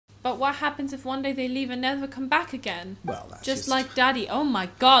But what happens if one day they leave and never come back again? Well, that's just like Daddy. Oh my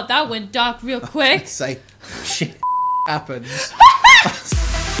God, that went dark real quick. Say, shit happens.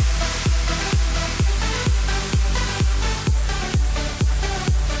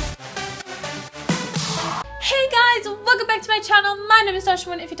 Hey guys, welcome back to my channel. My name is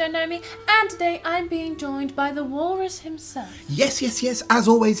StarShine if you don't know me, and today I'm being joined by the walrus himself. Yes. As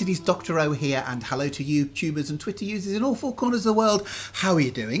always, it is Dr. O here, and hello to YouTubers and Twitter users in all four corners of the world. How are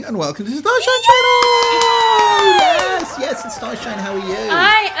you doing? And welcome to the StarShine channel! Yes, it's StarShine. How are you?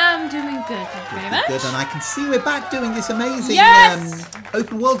 I am doing good, thank you very much. Good, and I can see we're back doing this amazing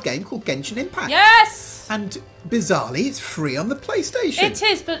open world game called Genshin Impact. Yes! And bizarrely, it's free on the PlayStation. It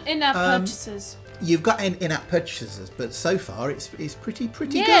is, but in-app purchases. You've got in-app purchases, but so far it's pretty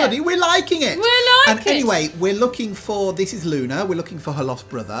good. We're liking it. We like it. And anyway, we're looking for, this is Luna, we're looking for her lost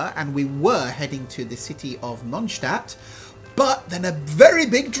brother, and we were heading to the city of Mondstadt, but then a very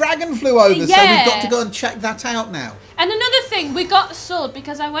big dragon flew over, so we've got to go and check that out now. And another thing, we got a sword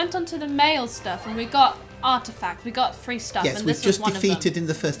because I went onto the mail stuff and we got artifacts, we got free stuff. Yes, and we've this just was one defeated of them. in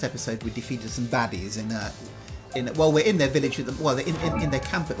the first episode. We defeated some baddies well, we're in their village at the, well, they're in their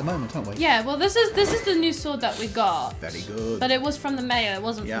camp at the moment, aren't we? Yeah, well, this is the new sword that we got. Very good. But it was from the mayor. It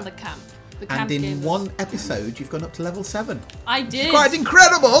wasn't from the camp. The camp and in gave one episode, you've gone up to level 7. I did. It's quite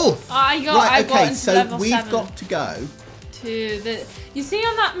incredible. I got into so level we've 7 got to go to the. You see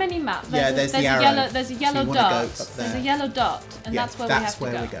on that mini map? There's the arrow. There's a yellow so dot. There's a yellow dot, and that's where we have to go. That's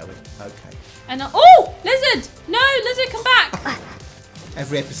where we're going. Okay. And oh, lizard! No, lizard, come back!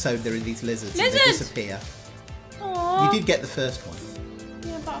 Every episode there are these lizards. Lizard! And they disappear. Aww. You did get the first one.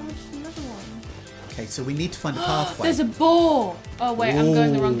 Yeah, but I want another one. Okay, so we need to find a pathway. There's a boar! Oh wait, I'm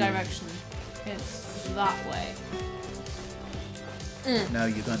going the wrong direction. It's that way. No,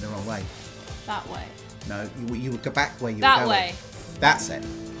 you're going the wrong way. That way. No, you will go back where you were That going. way. That's it.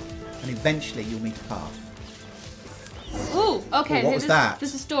 And eventually you'll meet a path. Ooh, okay. Oh, what was that? This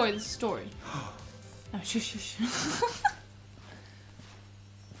is a story. This is a story. No, shush.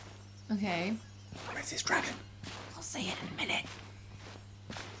 Okay. Where's this dragon? I'll say it in a minute.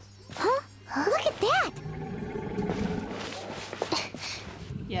 Huh? Look at that!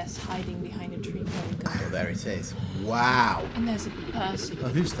 Yes, hiding behind a tree. Oh, there it is. Wow. And there's a person. Oh,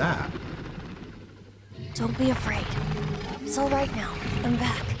 who's that? Don't be afraid. It's all right now. I'm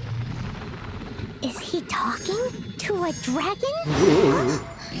back. Is he talking to a dragon? Oh!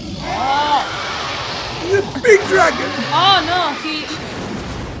 The big dragon! Oh no, he...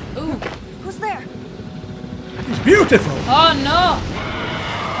 Ooh. Who's there? He's beautiful! Oh no!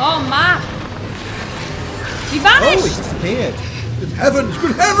 Oh my! He Oh, vanished! he disappeared. Good heavens!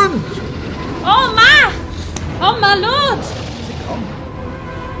 Good heavens! Oh my! Oh my lord! Is it gone?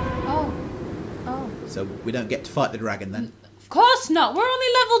 Oh. So we don't get to fight the dragon then? Of course not! We're only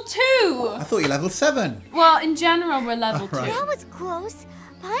level 2! I thought you were level 7. Well, in general, we're level 2. Right. That was close.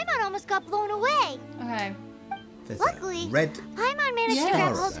 Paimon almost got blown away. Okay. There's Luckily, a red... Paimon managed to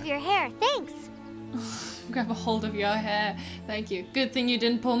grab hold of your hair. Thanks. Grab a hold of your hair. Thank you. Good thing you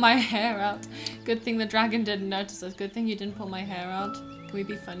didn't pull my hair out. Good thing the dragon didn't notice us. Good thing you didn't pull my hair out. Can we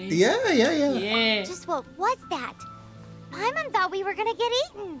be funny? Yeah. Yeah. Just what was that? Paimon thought we were gonna get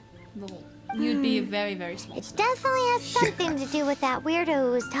eaten. Well, you'd be a very, very small It snack. definitely has something to do with that weirdo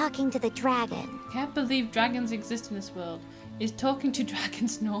who was talking to the dragon. Can't believe dragons exist in this world. Is talking to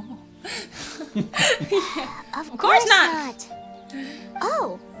dragons normal? Of course not.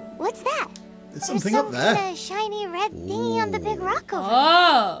 Oh, what's that? There's something There's up some there. kind of shiny red thingy on the big rock over there.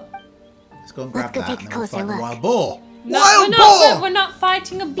 Oh! Let's go and grab Let's go that take a and then we'll closer fight the look. wild boar. No, Wild boar! we're not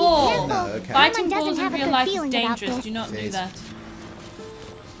fighting a bull. careful. No, okay. Fighting Paimon doesn't bulls in have a real good life is feeling about dangerous. this. Do not It do is. that.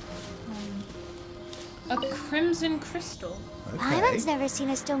 A crimson crystal. Paimon's never seen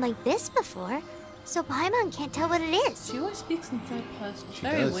a stone like this before, so Paimon can't tell what it is. She always speaks in third person. It's She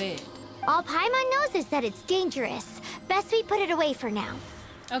very does. weird. All Paimon knows is that it's dangerous. Best we put it away for now.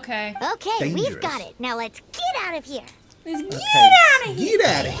 Okay. Okay, we've Dangerous. got it. Now let's get out of here. Let's get Okay, out of here. Get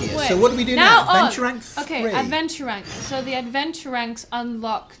out of here. Wait, So what do we do now? oh, Adventure rank 3. Okay, adventure rank. So the adventure ranks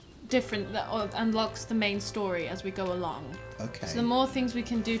unlock different, or unlocks the main story as we go along. Okay. So the more things we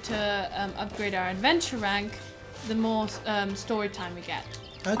can do to upgrade our adventure rank, the more story time we get.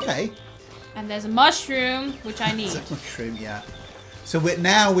 Okay. And there's a mushroom, which I need. It's a mushroom, yeah. So we're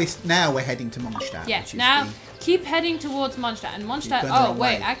heading to Mondstadt. Yes, which is now the- keep heading towards Mondstadt. And Mondstadt, You're going the oh wrong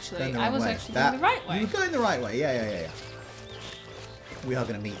wait, way. actually, Going the I wrong was way. actually going the right way. You were going the right way, yeah. We are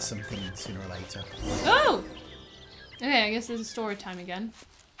going to meet something sooner or later. Oh! Okay, I guess there's a story time again.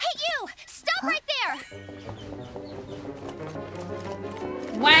 Hey, you! Stop right there!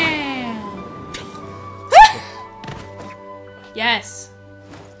 Wow! Yes!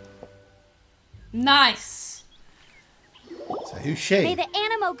 Nice. So who's she? May the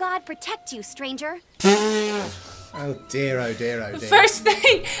Animo God protect you, stranger. Oh dear, oh dear, oh dear. First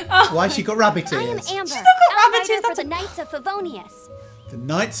thing. Oh. Why has she got rabbit ears? I am Amber, She's not got rabbit outsider ears, for that's the Knights of Favonius. The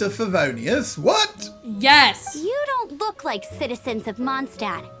Knights of Favonius? What? Yes. You don't look like citizens of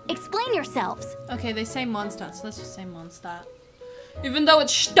Mondstadt. Explain yourselves. Okay, they say Mondstadt, so let's just say Mondstadt. Even though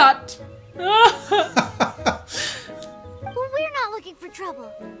it's Stadt. We're not looking for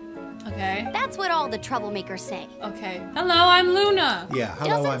trouble. Okay. That's what all the troublemakers say. Okay. Hello, I'm Luna. Yeah,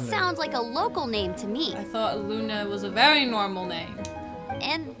 hello, Doesn't I'm sound like a local name to me. I thought Luna was a very normal name.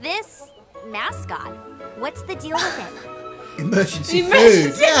 And this mascot, what's the deal with it? Emergency food.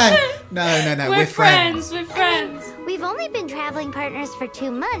 Emergency Yeah. food. No, We're friends. We're friends. We've only been traveling partners for 2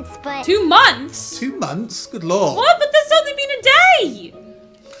 months, but 2 months? 2 months? Good lord. What? But that's only been a day.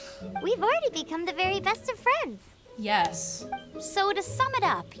 we've already become the very best of friends. Yes. So to sum it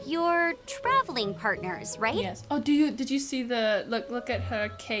up, you're traveling partners, right? Yes. Oh, did you see the look at her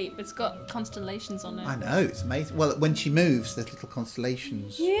cape? It's got constellations on it. I know, it's amazing. Well, when she moves, there's little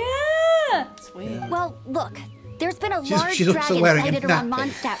constellations. Yeah. It's weird. Well, look, there's been a She's- large she's also dragon wearing a sighted around nappy.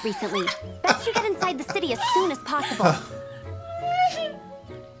 Mondstadt recently. Best you get inside the city as soon as possible.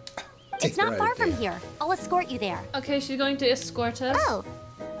 It's not far from here. I'll escort you there. Okay, she's going to escort us. Oh,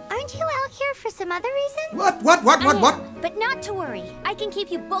 aren't you out here for some other reason? What? But not to worry. I can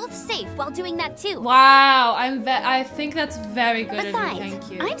keep you both safe while doing that too. Wow, I think that's very good of you. Besides,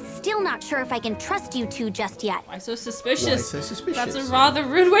 Thank you. I'm still not sure if I can trust you two just yet. Why so suspicious? Why so suspicious? That's a rather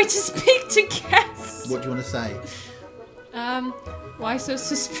rude way to speak to guests. What do you want to say? Why so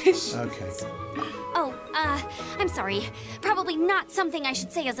suspicious? Okay. Oh, I'm sorry. Probably not something I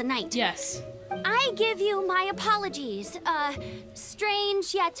should say as a knight. Yes. I give you my apologies,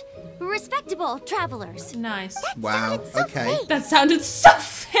 strange yet respectable travelers. Nice. Wow, Sounded so okay. fake. That sounded so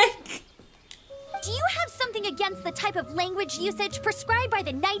fake. Do you have something against the type of language usage prescribed by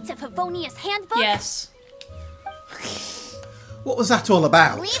the Knights of Favonius Handbook? Yes. What was that all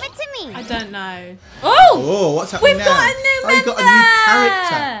about? Leave it to me. I don't know. Oh! Oh, what's happening We've now? got a new Oh, you've got a new member!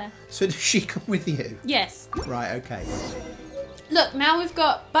 character. So does she come with you? Yes. Right, okay. Look, now we've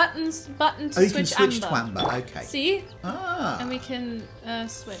got button to Oh, you switch can switch Amber. to Amber, okay. See? Ah, And we can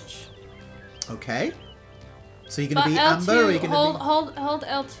switch. okay. So you're But going to be L2, Amber or are you going to hold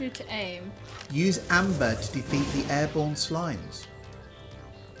L2 to aim. use Amber to defeat the airborne slimes?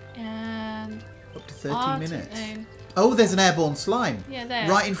 And Up to 30 R to minutes. aim. Oh, there's an airborne slime. Yeah, there.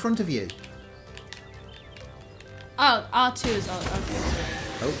 Right in front of you. Oh, R2 is okay.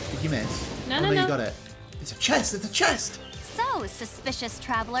 Oh, did you miss? No, oh, no, no, no. you got it. It's a chest, it's a chest. So, suspicious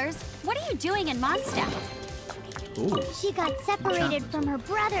travelers, what are you doing in Mondstadt? Ooh. She got separated from her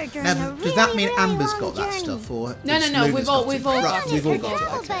brother during Now, does that mean Amber's got that stuff or No, just no, Luna's we've all got it? got Right, it. we've all got it.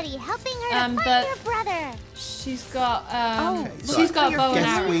 travel Okay. buddy helping her to but- find her brother. She's got Okay, so she's I got bow and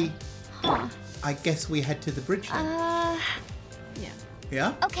guess arrow. I guess we head to the bridge then. Yeah.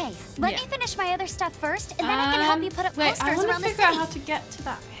 Yeah? Okay, let Yeah. me finish my other stuff first, and then I can help you put up wait, posters I want around to the figure out city. how to get to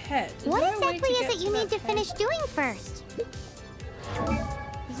that head. Is What there a way exactly is get it you need that to finish head? doing first?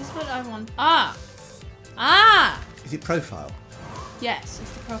 Is this what I want? Ah! Is it profile? Yes,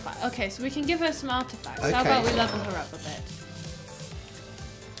 it's the profile. Okay, so we can give her some artifacts. How Okay. about we level her up a bit?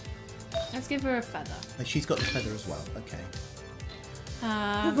 Let's give her a feather. And she's got the feather as well. Okay.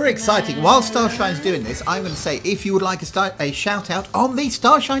 Well, Very exciting. While StarShine's doing this, I'm going to say if you would like a shout out on the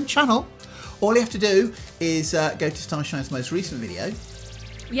StarShine channel, all you have to do is go to StarShine's most recent video,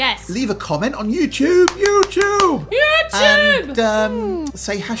 Yes. leave a comment on YouTube, YouTube! and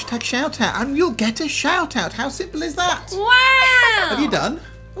say hashtag shout out, and you'll get a shout out. How simple is that? Wow! Have you done?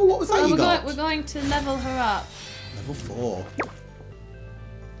 Oh, what was that you got? We're going to level her up. Level 4.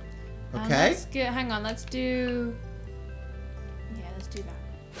 Okay. Let's hang on, let's do... Yeah, let's do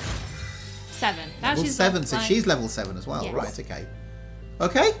that. 7. Now Level she's 7, so fine. she's level 7 as well. Yes. Right, okay.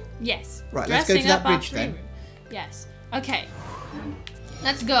 Okay? Yes. Right, let's go to Dressing that up our bridge then. free room. Yes. Okay.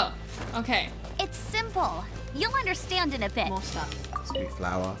 Let's go. Okay. It's simple. You'll understand in a bit. More stuff. Sweet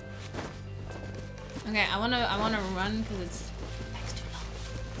flower. Okay, I wanna run because it takes too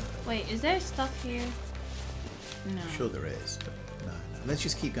long. Wait, is there stuff here? No. I'm sure there is, but no. Let's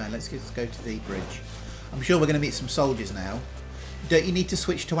just keep going. Let's just go to the bridge. I'm sure we're going to meet some soldiers now. Don't you need to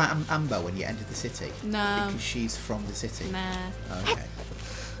switch to Amber when you enter the city? No. Because she's from the city. Nah. Okay.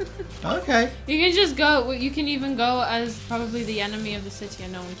 Okay. You can just go. You can even go as probably the enemy of the city,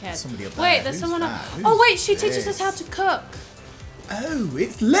 and no one cares. Somebody up there. Wait, there's Who's someone. that? Oh Who's wait, she teaches us this? how to cook. Oh,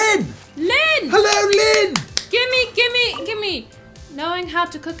 it's Lynn! Lynn, Hello, Lynn! gimme. Knowing how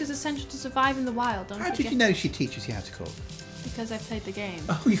to cook is essential to survive in the wild. Don't How forget. did you know she teaches you how to cook? says I played the game.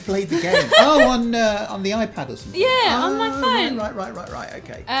 Oh, you've played the game. Oh, on the iPad or something. Yeah, on my phone. Right.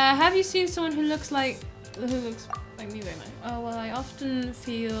 Okay. Have you seen someone who looks like me very much? Oh, well, I often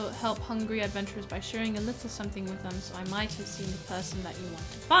help hungry adventurers by sharing a little something with them, so I might have seen the person that you want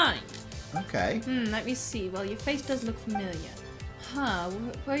to find. Okay. Let me see. Well, your face does look familiar. Huh,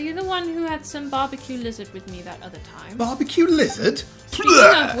 were you the one who had some barbecue lizard with me that other time? Barbecue lizard? Speaking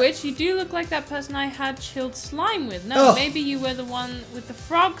of which, you do look like that person I had chilled slime with. No, Oh. maybe you were the one with the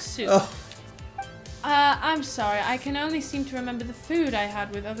frog suit. Oh. I'm sorry, I can only seem to remember the food I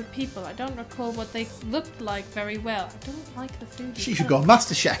had with other people. I don't recall what they looked like very well. I don't like the food. She should go on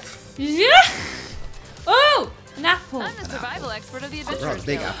MasterChef. Yeah! Oh! An apple. I'm the survival expert of the Right, adventurers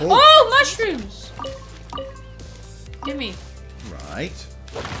big Guild. apple. Oh, mushrooms! Gimme. Right. Is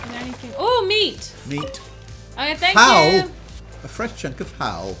there anything? Oh, meat! Meat. Okay, thank Fowl. you. A fresh chunk of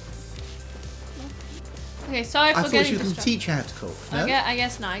fowl. Okay, sorry I for thought getting she was going to distracted. teach you how to cook. No? Okay, I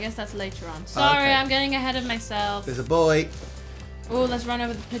guess not. I guess that's later on. Sorry, Okay. I'm getting ahead of myself. There's a boy. Oh, let's run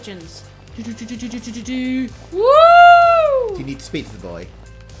over the pigeons. Woo! Do you need to speak to the boy?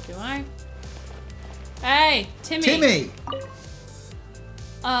 Do I? Hey, Timmy. Timmy!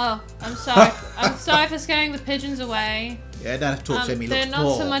 Oh, I'm sorry. I'm sorry for scaring the pigeons away. Yeah, don't have to talk to him. He They're looks not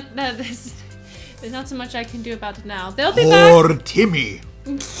poor. so much. No, there's not so much I can do about it now. They'll be back. Poor Timmy.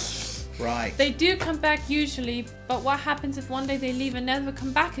 Right. They do come back usually, but what happens if one day they leave and never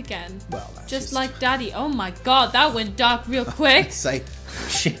come back again? Well, that's Just like Daddy. Oh my God, that went dark real quick. Say,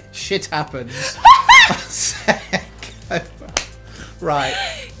 shit happens. Right.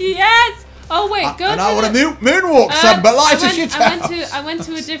 Yes. Oh wait, go and to I want the- to moonwalk some, but light a shit I went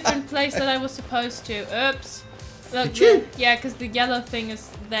to a different place that I was supposed to. Oops. Look, Did you? Yeah, because the yellow thing is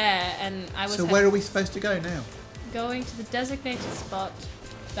there, and I was So where are we supposed to go now? going to the designated spot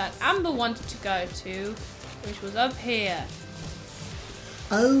that Amber wanted to go to, which was up here.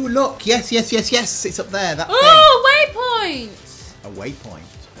 Oh, look. Yes. It's up there. That Oh, waypoint! thing. A waypoint.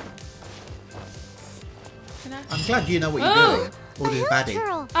 Can I? I'm glad you know what you're Oh. doing. Or this hill baddie.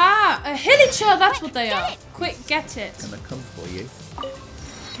 turtle. Ah, a hilly chill, that's what they Get are. it. Quick, get it. Gonna come for you.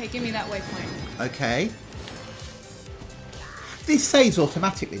 Okay, give me that waypoint. Okay. This saves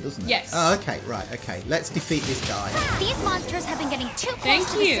automatically, doesn't it? Yes. Oh, okay. Right. Okay. Let's defeat this guy. These monsters have been getting too Thank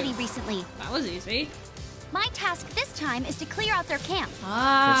close to the you. city recently. That was easy. My task this time is to clear out their camp. There's some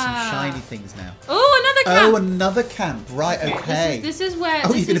Ah. shiny things now. Oh, another camp. Oh, another camp. Right. Okay. This is where. Oh,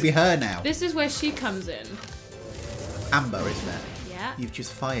 this you're going is- to be her now. This is where she comes in. Amber, isn't it? Yeah. You've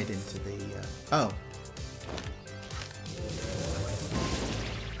just fired into the... Oh.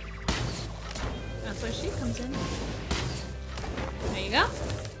 That's where she comes in. There you go.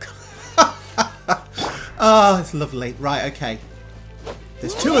 Oh, it's lovely. Right, okay.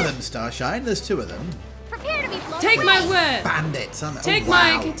 There's two of them, StarShine. There's two of them. Prepare to be blown Take away. my word. Bandits, aren't they? Take Oh,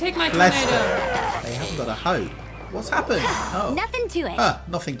 wow. my Bless tornado. them. They haven't got a hope. What's happened? Oh. Nothing to it.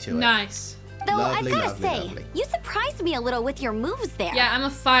 Nothing to it. Nice. Though Lovely, I've got to lovely, say, lovely. you surprised me a little with your moves there. Yeah, I'm a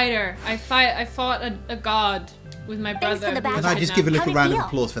fighter. I fought a god with my Thanks brother. for the who was Can I just give a How'd little it round of feel?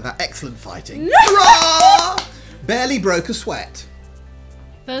 applause for that excellent fighting? Hurrah! Barely broke a sweat.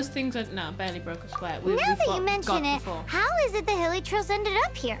 Those things are no, barely broke a sweat. We Now that fought you mention God it, before. how is it the hilly trails ended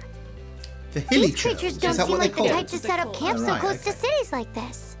up here? The hilly These creatures trails. don't Is that seem what they like the call type it? to That's set what up they camps call so it. close to Right, cities like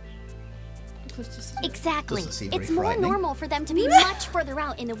this. Exactly. Doesn't seem very It's more frightening. normal for them to be much further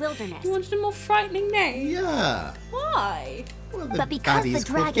out in the wilderness. You wanted a more frightening name. Yeah. Why? Well, the But because the baddies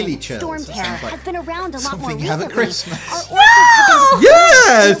called hilly dragon, churls. Storm That Terror, sounds like has been around a lot more something you have at recently, Christmas. our orchards have been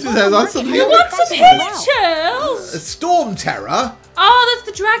Yes! Well, That's something you you want have some at hilly Christmas. Chills. A Storm Terror? Oh, that's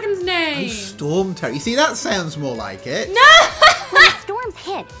the dragon's Oh, name. Storm Terror. You see, that sounds more like it. When the storms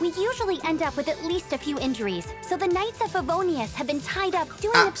hit, we usually end up with at least a few injuries. So the Knights of Favonius have been tied up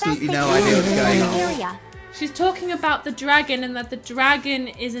doing Absolutely the best no they idea can what's in going the on. area. She's talking about the dragon and that the dragon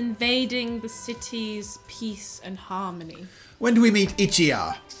is invading the city's peace and harmony. When do we meet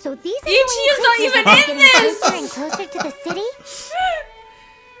Ichiya? So these Ichi is not creatures even have in been this! closer and closer to the city?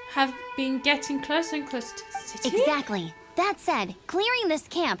 Have been getting closer and closer to the city. Exactly. That said, clearing this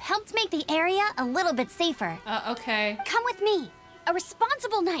camp helped make the area a little bit safer. Okay. Come with me. A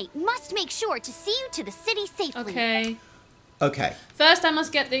responsible knight must make sure to see you to the city safely. Okay. Okay. First, I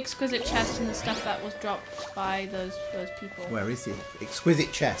must get the exquisite chest and the stuff that was dropped by those people. Where is the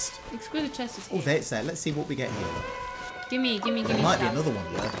exquisite chest? Exquisite chest is Oh, here. there it's there. Let's see what we get here. Gimme There might stuff. be another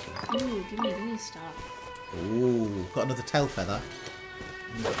one lurking. Ooh, gimme stuff. Ooh, got another tail feather.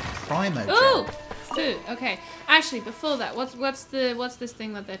 And we've got Primo Ooh, gel. food. Okay. Actually, before that, what's this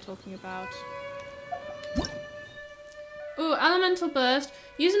thing that they're talking about? Ooh, elemental burst.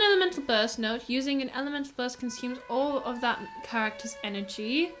 Use an elemental burst. Note, using an elemental burst consumes all of that character's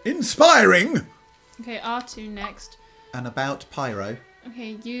energy. Inspiring! Okay, R2 next. And about Pyro.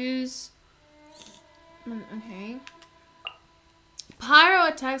 Okay, use... Okay. Pyro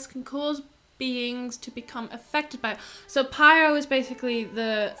attacks can cause beings to become affected by... So Pyro is basically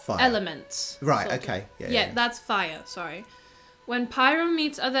the elements. Right, okay. Yeah, that's fire, sorry. When Pyro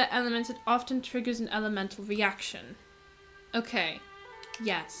meets other elements, it often triggers an elemental reaction. Okay.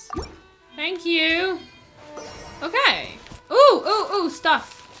 Yes. Thank you. Okay. Ooh,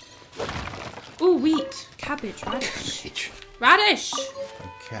 stuff. Ooh, wheat. Cabbage. Radish. Radish.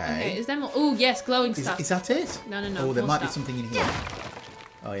 Okay, is there more? Oh, yes, glowing stuff. Is that it? No. Oh, there might be something in here.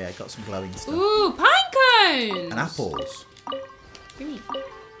 Oh, yeah, got some glowing stuff. Ooh, pine cones! And apples. Gimme.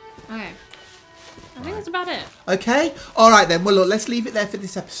 Okay. I think that's about it. Okay. All right, then. Well, look, let's leave it there for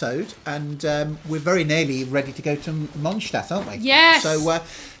this episode. And we're very nearly ready to go to Mondstadt, aren't we? Yes! So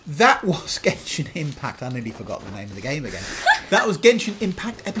that was Genshin Impact. I nearly forgot the name of the game again. That was Genshin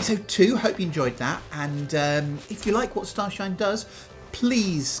Impact Episode 2. Hope you enjoyed that. And if you like what StarShine does,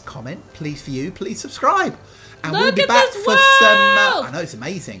 please comment, please view, please subscribe. And we'll be back for some... I know, it's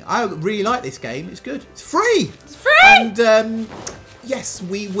amazing. I really like this game. It's good. It's free. It's free! And yes,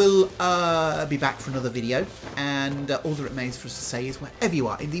 we will be back for another video. And all that remains for us to say is wherever you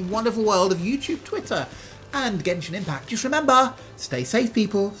are in the wonderful world of YouTube, Twitter, and Genshin Impact, just remember, stay safe,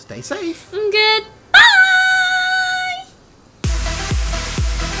 people. Stay safe. Good.